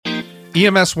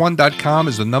EMS1.com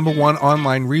is the #1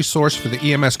 online resource for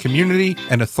the EMS community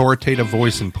and authoritative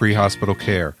voice in pre-hospital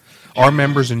care. Our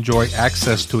members enjoy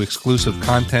access to exclusive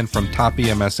content from top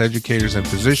EMS educators and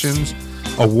physicians,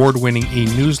 award-winning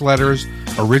e-newsletters,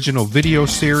 original video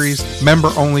series,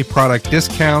 member-only product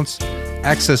discounts,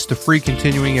 access to free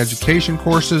continuing education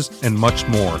courses, and much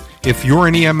more. If you're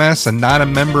an EMS and not a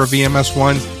member of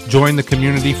EMS1, join the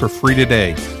community for free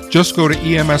today. Just go to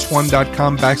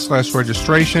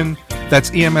EMS1.com/registration. That's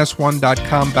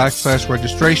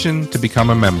EMS1.com/registration to become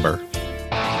a member.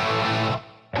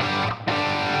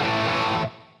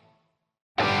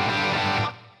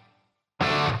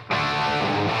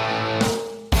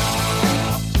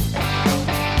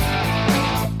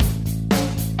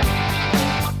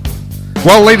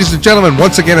 Well, ladies and gentlemen,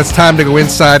 once again, it's time to go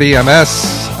inside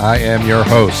EMS. I am your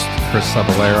host, Chris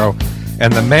Saballero,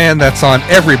 and the man that's on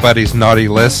everybody's naughty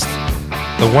list,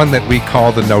 the one that we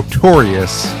call the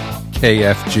notorious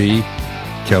KFG,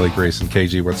 Kelly Grayson.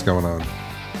 KG, what's going on?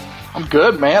 I'm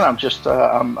good, man. I'm just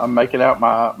I'm making out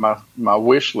my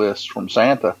wish list from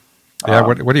Santa. Yeah,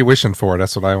 what are you wishing for?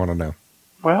 That's what I want to know.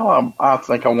 Well, I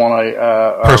think I want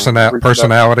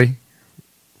personality.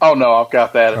 Oh no, I've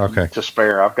got that to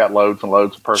spare. I've got loads and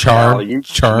loads of personality.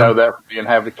 Charm. You know that from being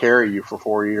having to carry you for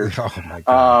 4 years. Oh my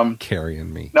God,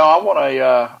 carrying me. No, I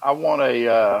want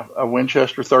a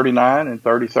Winchester 39 and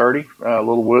 30-30, a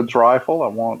little Woods rifle. I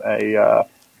want a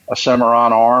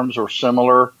Cimarron Arms or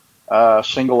similar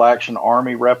single action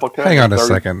Army replica. Hang on a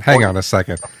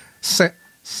second.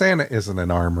 Santa isn't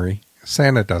an armory.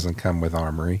 Santa doesn't come with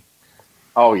armory.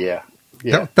 Oh yeah.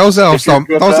 Those elves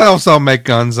don't make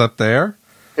guns up there.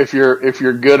 If you're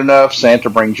good enough, Santa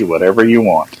brings you whatever you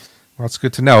want. Well, it's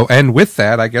good to know. And with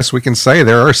that, I guess we can say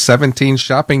there are 17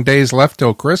 shopping days left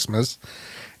till Christmas.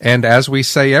 And as we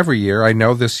say every year, I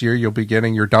know this year you'll be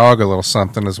getting your dog a little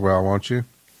something as well, won't you?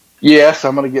 Yes,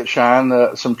 I'm going to get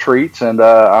Shine some treats, and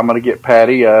I'm going to get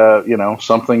Patty,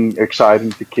 something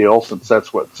exciting to kill, since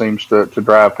that's what seems to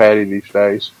drive Patty these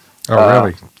days. Oh,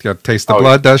 really? Got to taste the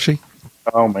blood, does she?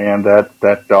 Oh man,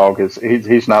 that dog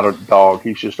he's not a dog.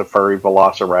 He's just a furry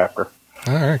velociraptor.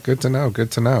 All right, good to know.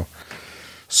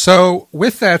 So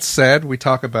with that said, we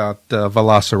talk about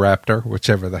velociraptor,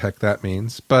 whichever the heck that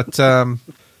means. But, there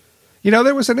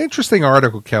was an interesting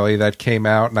article, Kelly, that came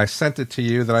out, and I sent it to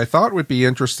you that I thought would be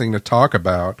interesting to talk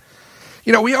about.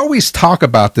 We always talk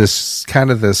about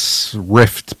this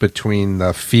rift between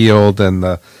the field and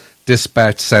the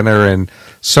dispatch center, and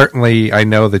certainly I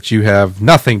know that you have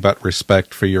nothing but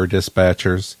respect for your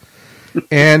dispatchers.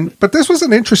 But this was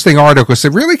an interesting article because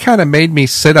it really kind of made me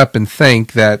sit up and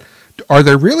think that, are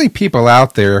there really people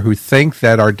out there who think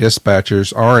that our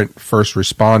dispatchers aren't first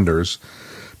responders?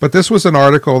 But this was an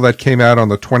article that came out on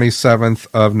the 27th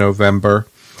of November,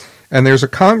 and there's a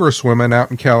congresswoman out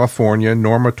in California,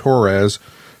 Norma Torres,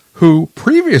 who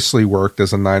previously worked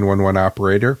as a 911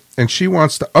 operator, and she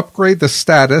wants to upgrade the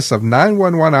status of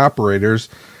 911 operators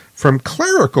from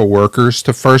clerical workers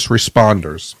to first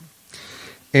responders.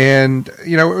 And,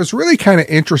 it was really kind of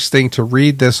interesting to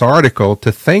read this article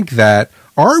to think that,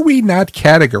 are we not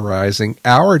categorizing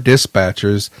our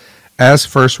dispatchers as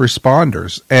first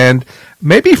responders? And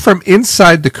maybe from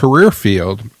inside the career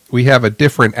field, we have a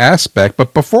different aspect.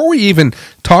 But before we even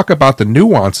talk about the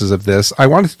nuances of this, I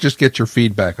wanted to just get your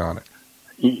feedback on it.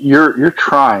 You're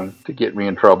trying to get me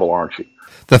in trouble, aren't you?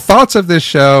 The thoughts of this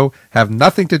show have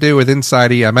nothing to do with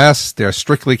Inside EMS. They're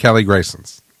strictly Kelly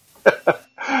Grayson's.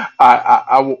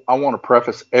 I want to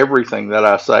preface everything that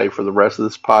I say for the rest of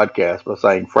this podcast by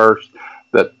saying first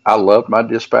that I love my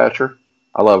dispatcher.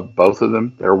 I love both of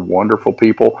them. They're wonderful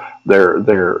people.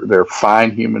 They're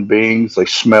fine human beings. They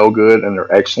smell good, and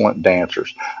they're excellent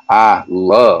dancers. I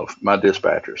love my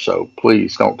dispatchers, so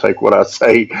please don't take what I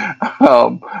say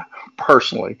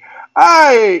personally.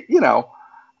 I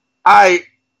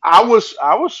was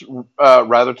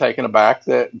rather taken aback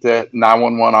that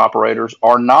 911 operators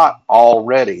are not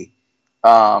already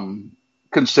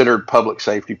considered public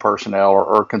safety personnel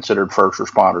or considered first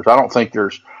responders. I don't think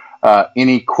there's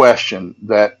any question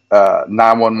that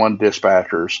 911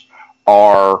 dispatchers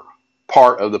are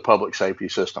part of the public safety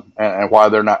system, and why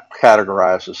they're not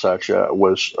categorized as such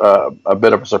was a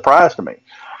bit of a surprise to me.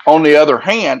 On the other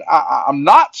hand, I'm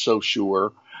not so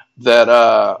sure that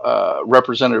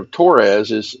Representative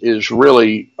Torres is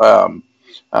really on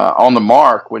the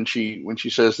mark when she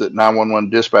says that 911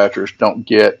 dispatchers don't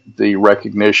get the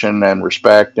recognition and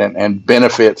respect and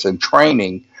benefits and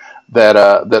training that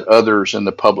others in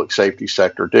the public safety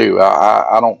sector do.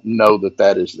 I don't know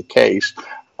that is the case.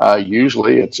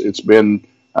 Usually it's been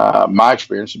My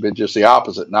experience has been just the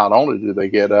opposite. Not only do they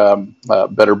get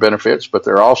better benefits, but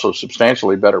they're also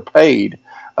substantially better paid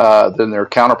than their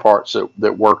counterparts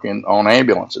that work on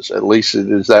ambulances. At least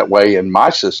it is that way in my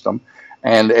system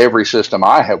and every system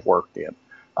I have worked in.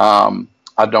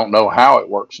 I don't know how it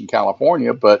works in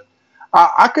California, but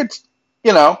I could,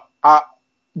 you know,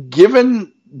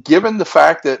 given the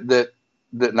fact that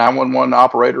 911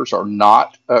 operators are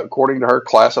not, according to her,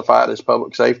 classified as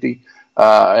public safety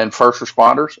and first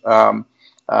responders,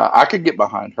 I could get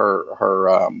behind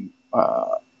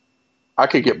I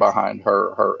could get behind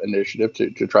her initiative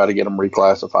to try to get them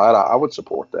reclassified. I would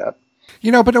support that.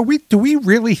 But do we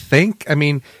really think, I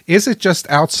mean, is it just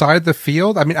outside the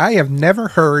field? I mean, I have never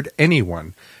heard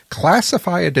anyone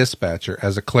classify a dispatcher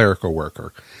as a clerical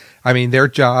worker. I mean, their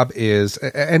job is,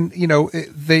 and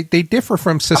they differ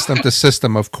from system to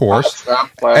system, of course.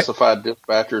 I've classified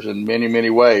dispatchers in many,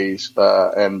 many ways,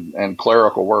 and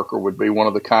clerical worker would be one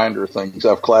of the kinder things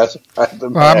I've classified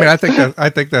them. Well, I mean, I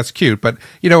think that's cute, but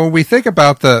when we think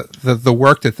about the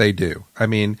work that they do, I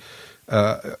mean,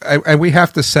 and we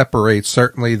have to separate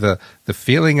certainly the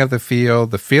feeling of the field,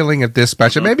 the feeling of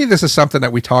dispatch, and maybe this is something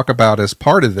that we talk about as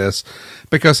part of this,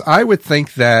 because I would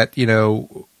think that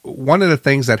one of the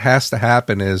things that has to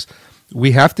happen is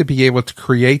we have to be able to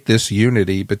create this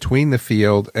unity between the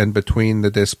field and between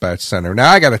the dispatch center. Now,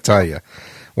 I got to tell you,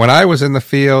 when I was in the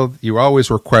field, you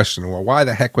always were questioning, well, why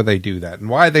the heck would they do that? And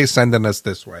why are they sending us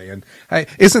this way? And hey,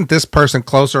 isn't this person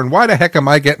closer? And why the heck am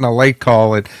I getting a late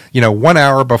call at, 1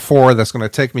 hour before that's going to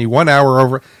take me 1 hour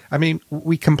over? I mean,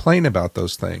 we complain about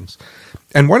those things.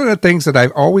 And one of the things that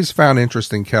I've always found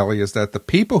interesting, Kelly, is that the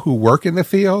people who work in the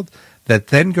field that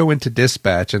then go into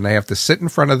dispatch and they have to sit in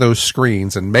front of those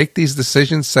screens and make these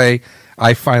decisions say,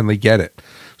 I finally get it.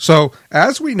 So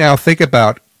as we now think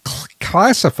about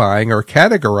classifying or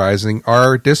categorizing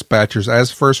our dispatchers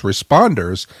as first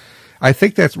responders, I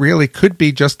think that really could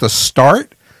be just the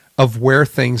start of where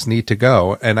things need to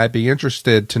go. And I'd be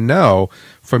interested to know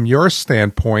from your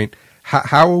standpoint,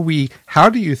 how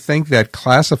do you think that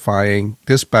classifying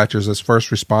dispatchers as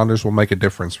first responders will make a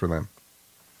difference for them?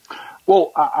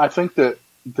 Well, I think that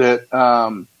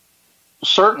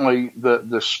certainly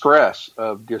the stress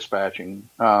of dispatching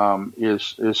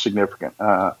is significant.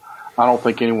 I don't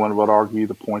think anyone would argue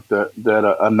the point that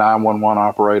a 911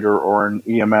 operator or an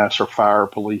EMS or fire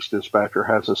police dispatcher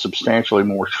has a substantially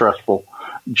more stressful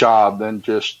job than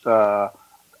just a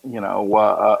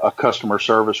customer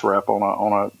service rep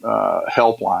on a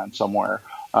helpline somewhere.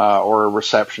 Or a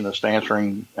receptionist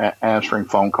answering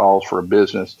phone calls for a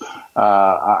business.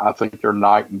 I think they're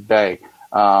night and day.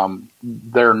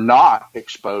 They're not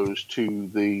exposed to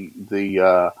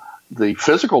the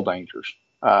physical dangers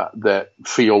that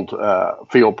field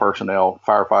personnel,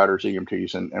 firefighters,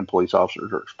 EMTs, and police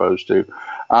officers are exposed to.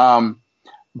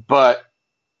 But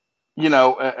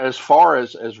as far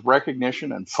as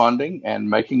recognition and funding and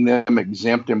making them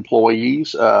exempt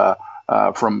employees.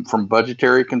 From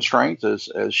budgetary constraints,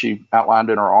 as she outlined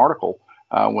in her article,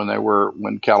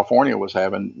 when California was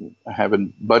having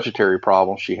budgetary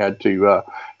problems, she had to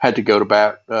go to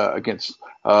bat against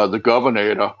the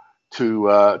governor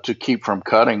to keep from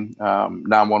cutting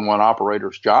 911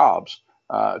 operators' jobs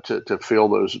to fill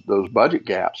those budget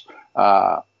gaps.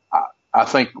 I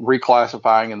think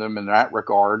reclassifying them in that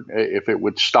regard, if it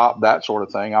would stop that sort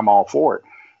of thing, I'm all for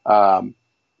it.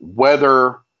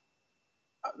 Whether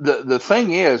the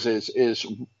thing is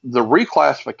the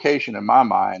reclassification in my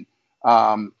mind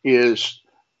is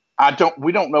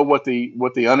we don't know what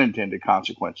the unintended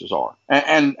consequences are,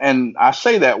 and I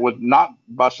say that not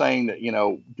by saying that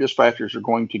dispatchers are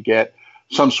going to get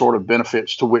some sort of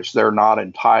benefits to which they're not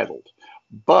entitled,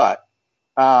 but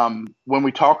when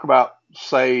we talk about,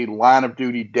 say, line of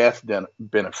duty death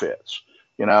benefits.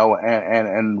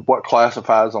 And what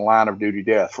classifies a line of duty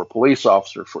death for police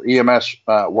officers, for EMS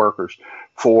workers,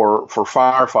 for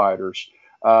firefighters.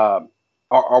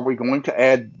 Are we going to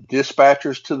add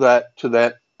dispatchers to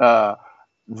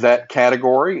that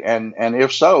category? And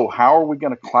if so, how are we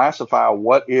going to classify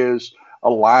what is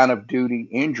a line of duty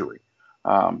injury?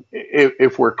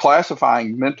 If we're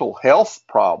classifying mental health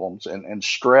problems and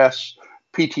stress,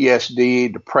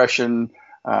 PTSD, depression,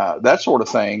 that sort of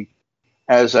thing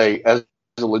as a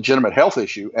legitimate health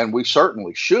issue, and we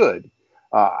certainly should,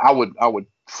 I would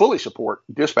fully support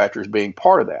dispatchers being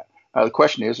part of that. The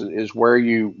question is where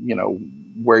you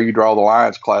draw the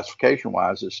lines classification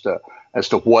wise as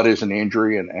to what is an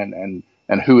injury and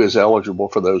who is eligible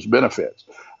for those benefits.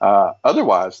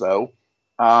 Otherwise, though,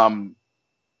 I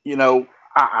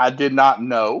did not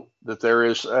know that there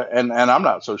is, and I'm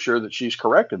not so sure that she's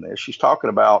correct in this. She's talking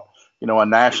about a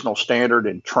national standard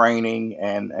in training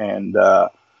and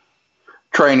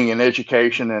training and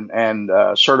education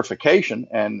and certification.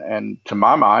 And to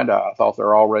my mind, I thought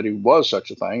there already was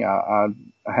such a thing.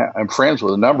 I'm friends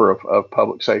with a number of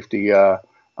public safety and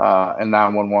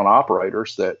 911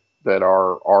 operators that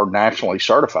are nationally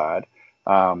certified.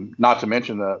 Not to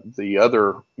mention the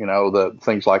other, the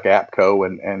things like APCO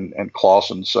and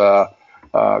Clawson's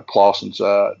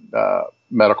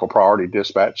medical priority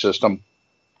dispatch system,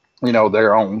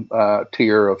 their own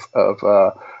tier of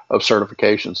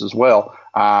certifications as well.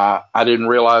 I didn't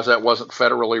realize that wasn't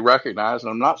federally recognized,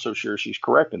 and I'm not so sure she's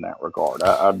correct in that regard.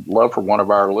 I'd love for one of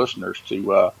our listeners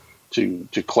to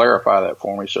clarify that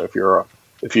for me. So if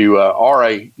you are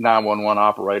a 911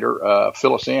 operator,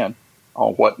 fill us in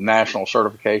on what national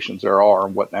certifications there are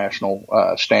and what national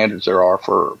standards there are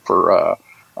for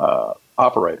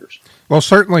operators. Well,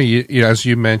 certainly, as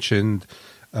you mentioned,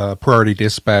 priority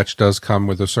dispatch does come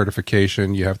with a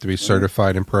certification. You have to be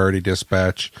certified in priority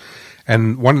dispatch.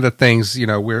 And one of the things,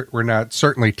 we're not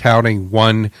certainly touting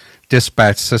one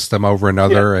dispatch system over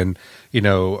another. Yeah. And,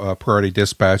 priority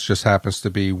dispatch just happens to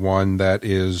be one that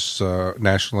is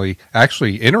internationally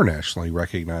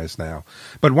recognized now.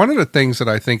 But one of the things that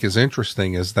I think is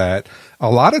interesting is that a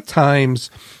lot of times,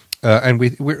 and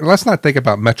let's not think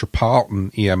about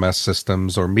metropolitan EMS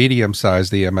systems or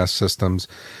medium-sized EMS systems,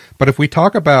 but if we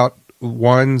talk about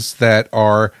ones that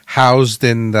are housed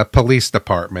in the police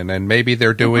department and maybe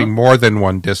they're doing more than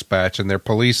one dispatch and they're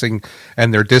policing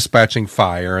and they're dispatching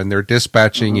fire and they're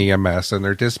dispatching EMS and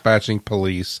they're dispatching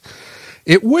police,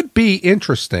 it would be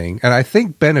interesting and I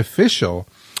think beneficial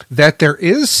that there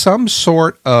is some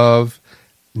sort of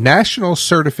national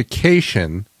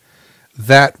certification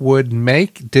that would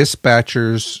make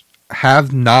dispatchers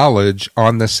have knowledge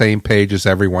on the same page as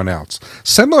everyone else,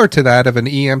 similar to that of an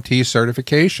EMT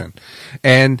certification.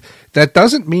 And that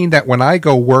doesn't mean that when I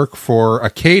go work for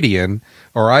Acadian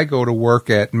or I go to work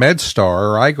at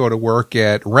MedStar or I go to work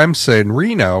at REMSA in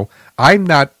Reno, I'm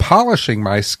not polishing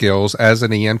my skills as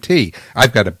an EMT.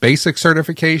 I've got a basic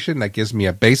certification that gives me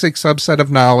a basic subset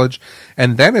of knowledge,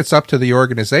 and then it's up to the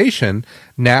organization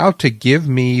now to give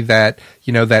me that,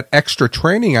 that extra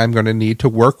training I'm going to need to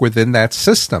work within that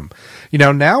system.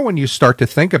 Now when you start to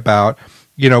think about,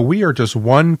 we are just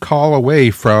one call away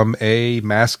from a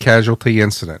mass casualty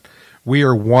incident. We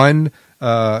are one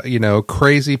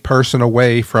crazy person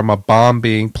away from a bomb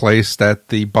being placed at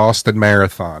the Boston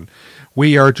Marathon.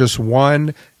 We are just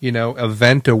one,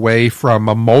 event away from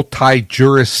a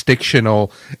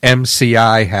multi-jurisdictional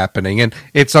MCI happening. And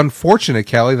it's unfortunate,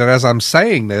 Kelly, that as I'm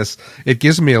saying this, it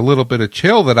gives me a little bit of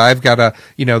chill that I've got to,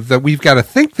 that we've got to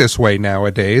think this way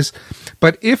nowadays.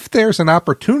 But if there's an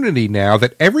opportunity now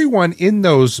that everyone in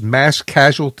those mass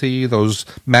casualty, those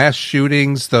mass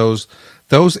shootings, those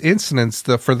incidents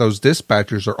for those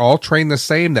dispatchers are all trained the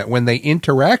same, that when they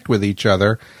interact with each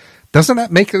other, doesn't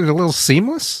that make it a little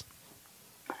seamless?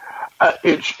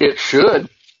 It should.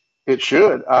 It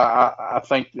should. I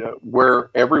think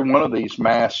where every one of these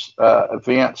mass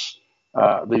events,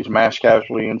 these mass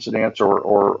casualty incidents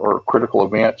or critical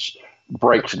events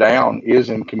breaks down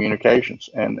is in communications.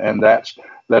 And that's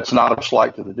not a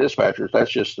slight to the dispatchers.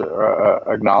 That's just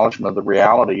acknowledgement of the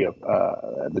reality of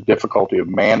the difficulty of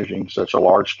managing such a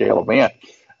large scale event.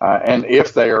 And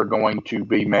if they are going to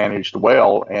be managed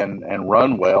well and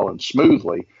run well and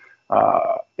smoothly,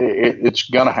 it's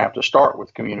going to have to start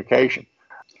with communication.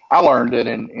 I learned that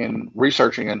in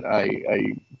researching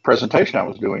a presentation I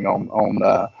was doing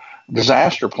on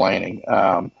disaster planning,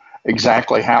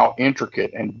 exactly how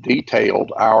intricate and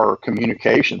detailed our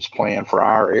communications plan for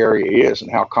our area is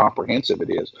and how comprehensive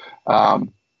it is,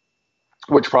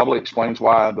 which probably explains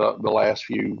why the last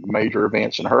few major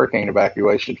events and hurricane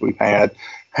evacuations we've had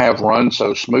have run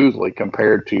so smoothly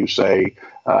compared to, say,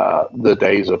 the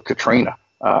days of Katrina.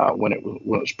 When it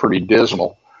was pretty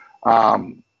dismal.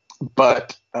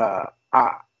 But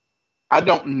I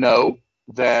don't know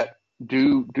that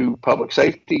do public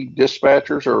safety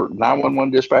dispatchers or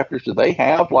 911 dispatchers, do they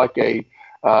have like a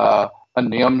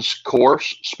NIMS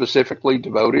course specifically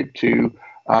devoted to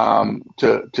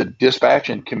dispatch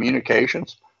and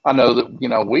communications? I know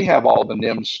that, we have all the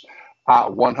NIMS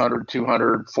 100,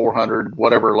 200, 400,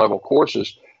 whatever level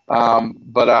courses.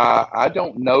 But I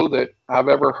don't know that I've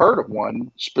ever heard of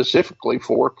one specifically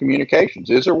for communications.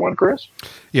 Is there one, Chris?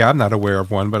 Yeah, I'm not aware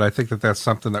of one, but I think that that's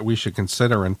something that we should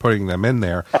consider in putting them in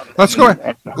there. Let's go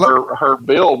ahead. Her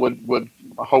bill would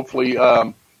hopefully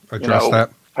address that.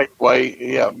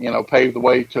 Pave the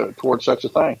way towards such a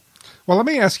thing. Well, let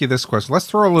me ask you this question. Let's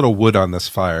throw a little wood on this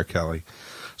fire, Kelly.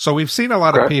 So we've seen a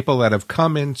lot of people that have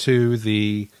come into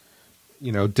the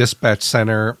dispatch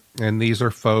center, and these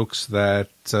are folks that,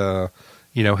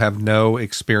 have no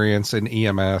experience in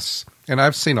EMS. And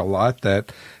I've seen a lot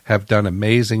that have done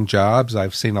amazing jobs.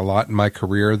 I've seen a lot in my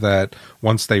career that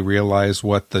once they realized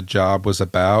what the job was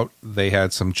about, they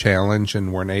had some challenge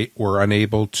and were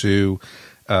unable to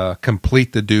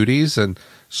complete the duties. And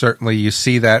certainly you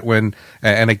see that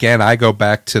and again, I go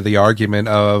back to the argument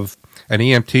of an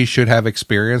EMT should have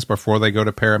experience before they go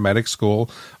to paramedic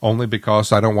school, only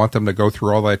because I don't want them to go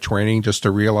through all that training just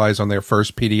to realize on their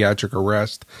first pediatric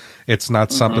arrest it's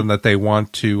not something that they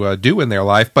want to do in their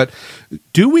life. But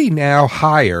do we now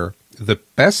hire the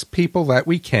best people that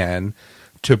we can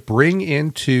to bring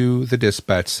into the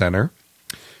dispatch center?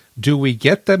 Do we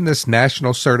get them this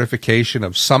national certification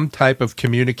of some type of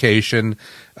communication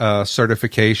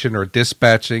certification or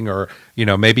dispatching or,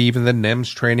 maybe even the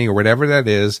NIMS training or whatever that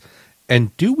is?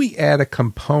 And do we add a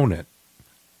component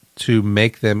to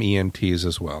make them EMTs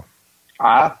as well?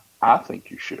 I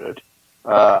think you should.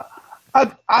 Well,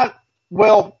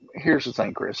 here's the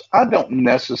thing, Chris. I don't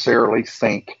necessarily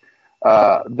think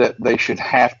that they should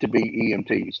have to be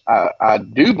EMTs. I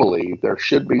do believe there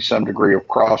should be some degree of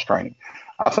cross training.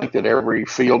 I think that every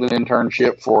field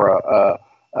internship for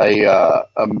a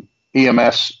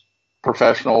EMS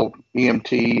professional,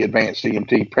 EMT, advanced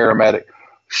EMT, paramedic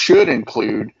should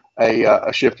include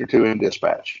a shift or two in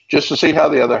dispatch, just to see how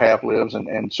the other half lives,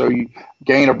 and so you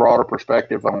gain a broader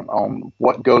perspective on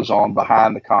what goes on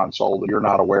behind the console that you're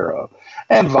not aware of,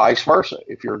 and vice versa.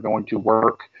 If you're going to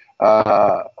work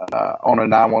on a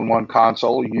 911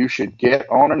 console, you should get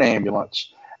on an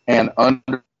ambulance and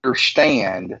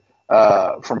understand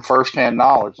from firsthand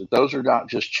knowledge that those are not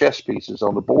just chess pieces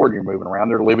on the board you're moving around.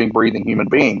 They're living, breathing human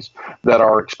beings that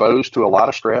are exposed to a lot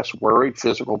of stress, worry,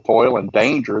 physical toil, and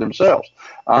danger themselves.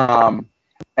 And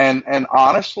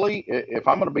honestly, if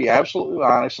I'm going to be absolutely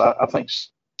honest, I think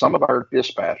some of our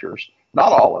dispatchers,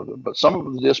 not all of them, but some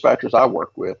of the dispatchers I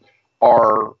work with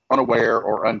are unaware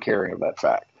or uncaring of that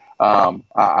fact.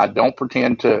 I don't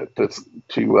pretend to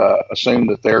assume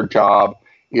that their job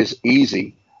is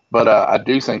easy, but I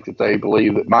do think that they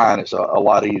believe that mine is a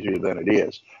lot easier than it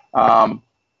is.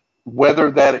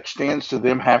 Whether that extends to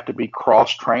them have to be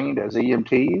cross-trained as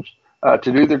EMTs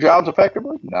to do their jobs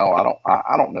effectively? No,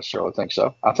 I don't necessarily think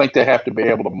so. I think they have to be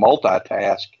able to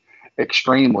multitask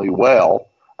extremely well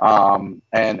and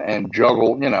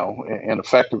juggle, and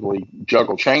effectively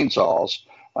juggle chainsaws.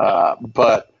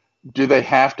 But do they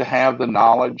have to have the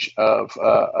knowledge of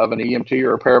an EMT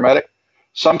or a paramedic?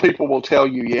 Some people will tell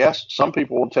you yes. Some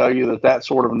people will tell you that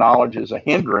sort of knowledge is a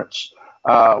hindrance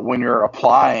when you're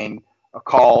applying a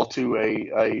call to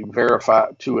a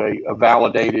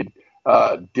validated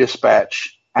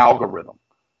dispatch algorithm.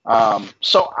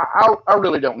 So I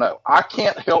really don't know. I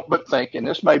can't help but think, and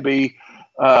this may be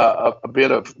a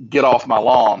bit of get off my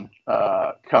lawn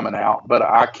coming out, but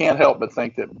I can't help but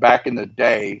think that back in the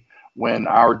day when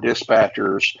our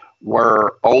dispatchers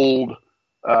were old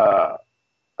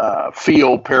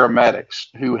field paramedics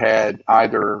who had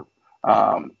either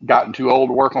gotten too old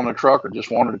to work on the truck or just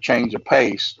wanted to change the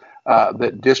pace,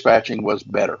 that dispatching was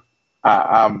better.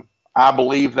 I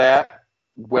believe that.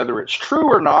 Whether it's true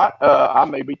or not, I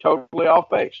may be totally off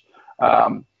base.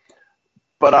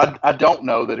 But I don't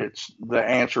know that the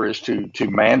answer is to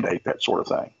mandate that sort of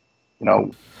thing.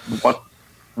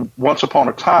 Once upon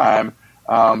a time,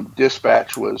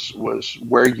 dispatch was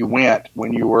where you went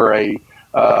when you were a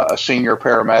senior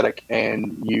paramedic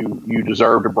and you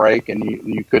deserved a break and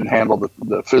you couldn't handle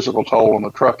the physical toll on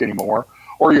the truck anymore,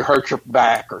 or you hurt your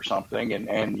back or something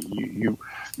and you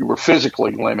were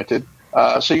physically limited.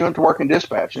 So you went to work in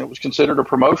dispatch, and it was considered a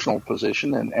promotional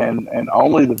position, and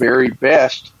only the very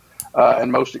best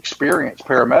and most experienced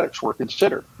paramedics were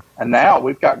considered. And now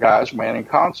we've got guys manning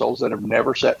consoles that have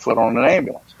never set foot on an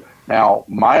ambulance. Now,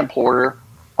 my employer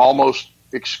almost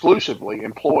exclusively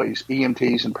employs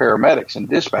EMTs and paramedics in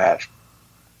dispatch.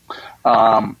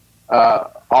 All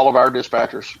of our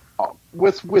dispatchers,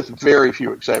 with very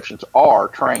few exceptions, are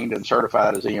trained and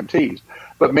certified as EMTs,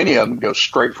 but many of them go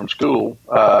straight from school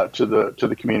to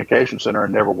the communication center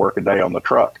and never work a day on the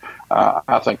truck.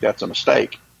 I think that's a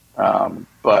mistake.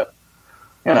 But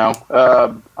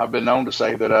I've been known to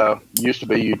say that used to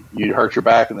be you hurt your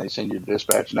back and they send you to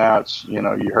dispatch. Now it's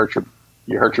you hurt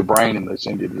your brain and they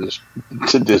send you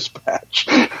to dispatch.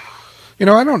 I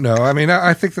don't know. I mean,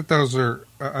 I think that those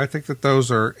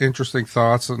are interesting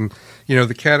thoughts, and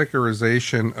the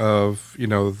categorization of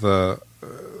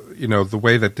the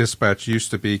way that dispatch used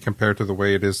to be compared to the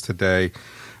way it is today.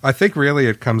 I think really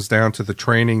it comes down to the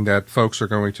training that folks are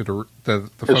going to the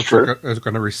folks are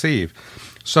going to receive.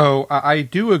 So I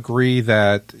do agree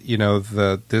that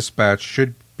the dispatch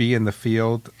should be in the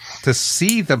field to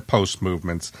see the post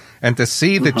movements and to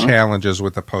see the challenges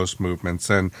with the post movements,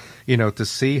 and to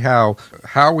see how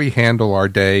we handle our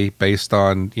day based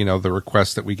on the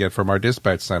requests that we get from our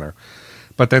dispatch center.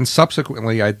 But then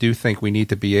subsequently, I do think we need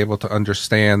to be able to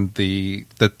understand the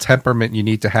temperament you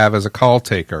need to have as a call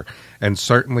taker, and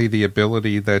certainly the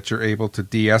ability that you're able to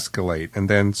de-escalate, and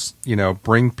then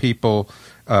bring people,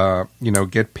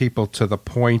 get people to the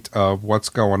point of what's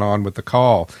going on with the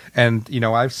call. And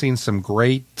I've seen some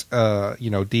great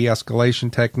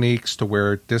de-escalation techniques to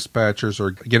where dispatchers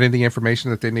are getting the information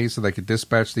that they need so they can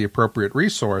dispatch the appropriate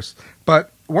resource.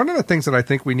 But one of the things that I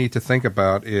think we need to think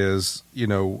about is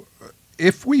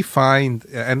if we find,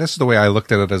 and this is the way I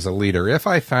looked at it as a leader, if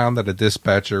I found that a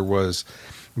dispatcher was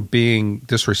being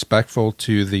disrespectful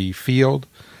to the field,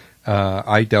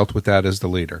 I dealt with that as the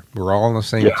leader. We're all on the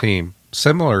same team.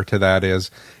 Similar to that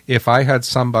is if I had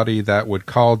somebody that would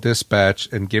call dispatch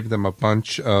and give them a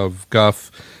bunch of guff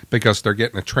because they're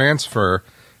getting a transfer,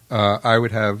 I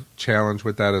would have challenge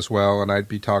with that as well, and I'd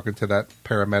be talking to that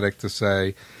paramedic to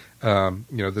say,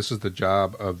 this is the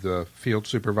job of the field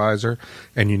supervisor,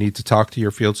 and you need to talk to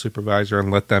your field supervisor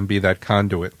and let them be that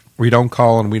conduit. We don't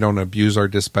call and we don't abuse our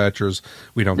dispatchers.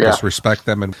 We don't disrespect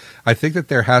them. And I think that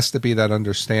there has to be that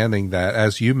understanding that,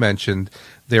 as you mentioned,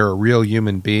 there are real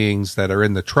human beings that are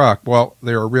in the truck. Well,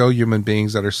 there are real human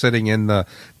beings that are sitting in the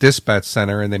dispatch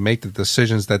center, and they make the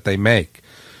decisions that they make.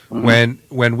 When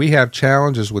we have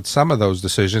challenges with some of those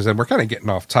decisions, and we're kind of getting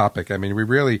off topic. I mean,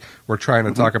 we're trying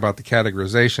to talk about the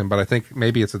categorization, but I think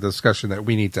maybe it's a discussion that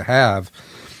we need to have,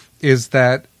 is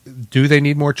that do they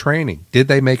need more training? Did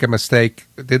they make a mistake?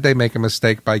 Did they make a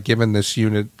mistake by giving this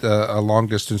unit a long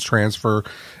distance transfer,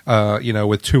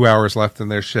 with 2 hours left in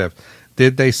their shift?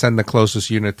 Did they send the closest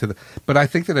unit to the... But I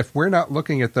think that if we're not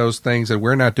looking at those things and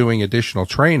we're not doing additional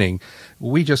training,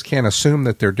 we just can't assume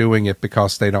that they're doing it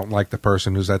because they don't like the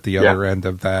person who's at the other end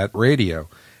of that radio.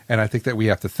 And I think that we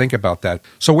have to think about that.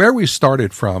 So where we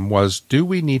started from was, do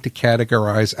we need to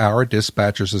categorize our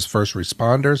dispatchers as first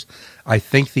responders? I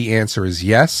think the answer is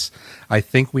yes. I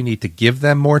think we need to give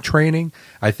them more training.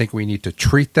 I think we need to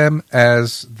treat them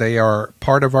as they are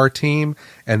part of our team,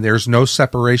 and there's no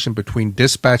separation between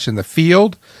dispatch and the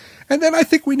field. And then I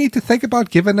think we need to think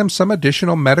about giving them some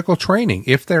additional medical training.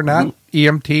 If they're not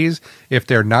EMTs, if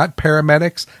they're not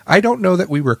paramedics, I don't know that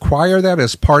we require that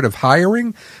as part of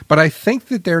hiring, but I think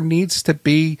that there needs to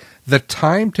be the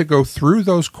time to go through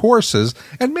those courses.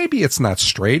 And maybe it's not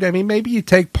straight. I mean, maybe you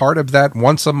take part of that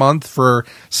once a month for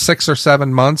 6 or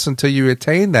 7 months until you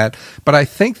attain that. But I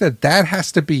think that that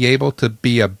has to be able to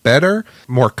be a better,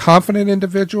 more confident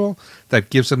individual that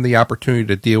gives them the opportunity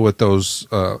to deal with those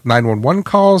 911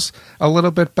 calls a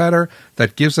little bit better,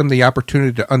 that gives them the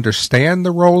opportunity to understand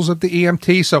the roles of the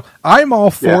EMT. So I'm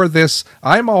all for this.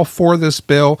 I'm all for this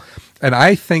bill. And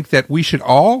I think that we should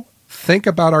all think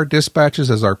about our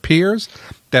dispatches as our peers,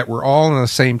 that we're all on the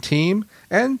same team.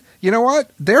 And you know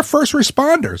what? They're first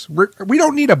responders. We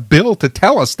don't need a bill to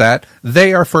tell us that.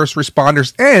 They are first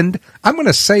responders. And I'm going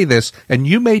to say this, and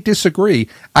you may disagree,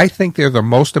 I think they're the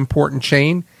most important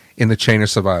chain in the chain of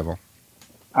survival.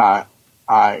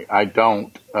 I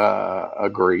don't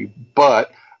agree,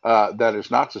 but that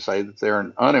is not to say that they're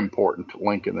an unimportant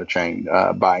link in the chain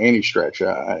by any stretch.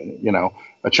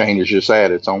 A chain is just that.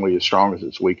 It's only as strong as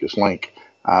its weakest link.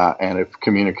 And if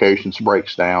communications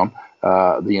breaks down,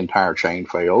 the entire chain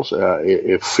fails.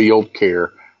 If field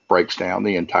care breaks down,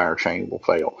 the entire chain will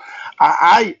fail.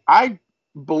 I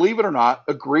believe it or not,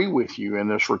 agree with you in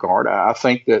this regard. I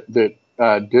think that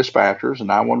dispatchers and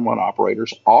 911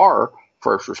 operators are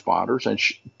first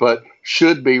responders, but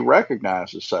should be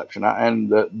recognized as such. And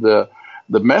the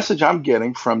message I'm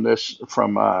getting from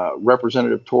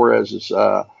Representative Torres's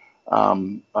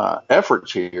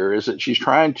efforts here is that she's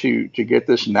trying to get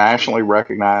this nationally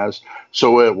recognized,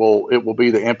 so it will be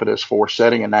the impetus for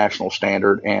setting a national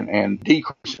standard and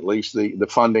decrease at least the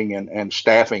funding and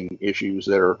staffing issues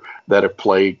that have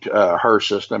plagued her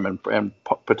system and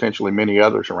potentially many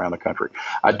others around the country.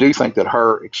 I do think that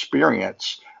her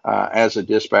experience as a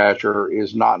dispatcher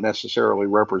is not necessarily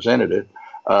representative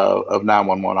of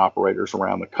 911 operators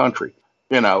around the country.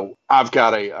 I've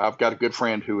got a good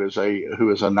friend who is a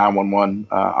 911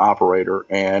 operator,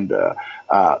 and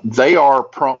they are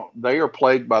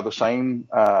plagued by the same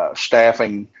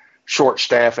short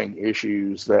staffing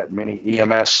issues that many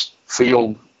EMS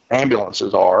field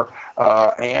ambulances are,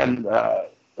 and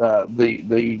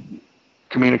the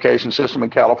communication system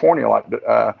in California, like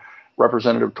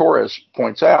Representative Torres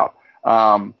points out.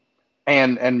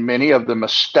 And many of the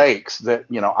mistakes that,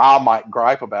 I might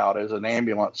gripe about as an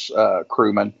ambulance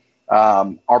crewman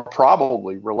are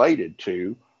probably related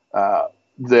to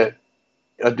that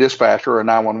a dispatcher or a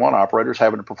 911 operator is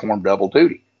having to perform double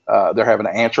duty. They're having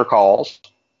to answer calls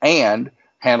and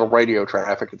handle radio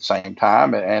traffic at the same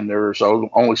time. And there's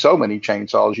only so many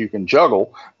chainsaws you can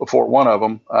juggle before one of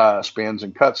them spins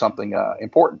and cuts something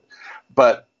important.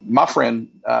 But my friend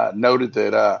noted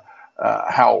that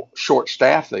how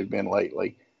short-staffed they've been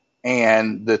lately,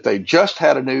 and that they just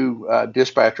had a new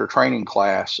dispatcher training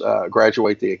class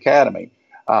graduate the academy,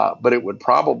 but it would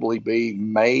probably be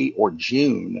May or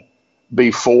June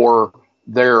before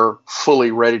they're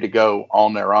fully ready to go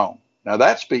on their own. Now,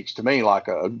 that speaks to me like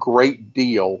a great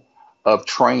deal of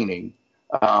training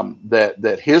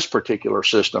that his particular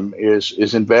system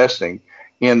is investing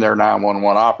in their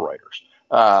 911 operators.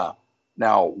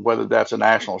 Now, whether that's a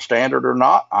national standard or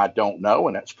not, I don't know,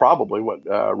 and that's probably what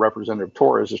Representative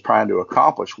Torres is trying to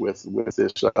accomplish with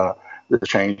this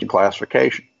change in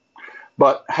classification.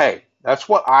 But hey, that's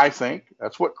what I think.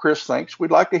 That's what Chris thinks.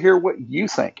 We'd like to hear what you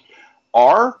think.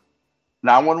 Are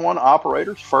 911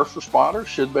 operators, first responders,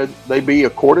 should they be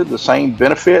accorded the same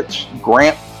benefits,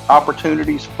 grant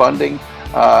opportunities, funding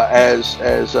as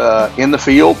in the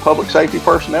field public safety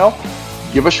personnel?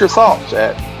 Give us your thoughts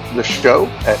at the show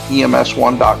at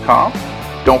EMS1.com.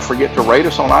 Don't forget to rate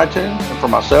us on iTunes. And for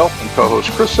myself and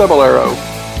co-host Chris Cebollero,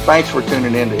 thanks for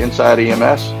tuning in to Inside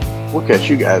EMS. We'll catch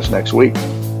you guys next week.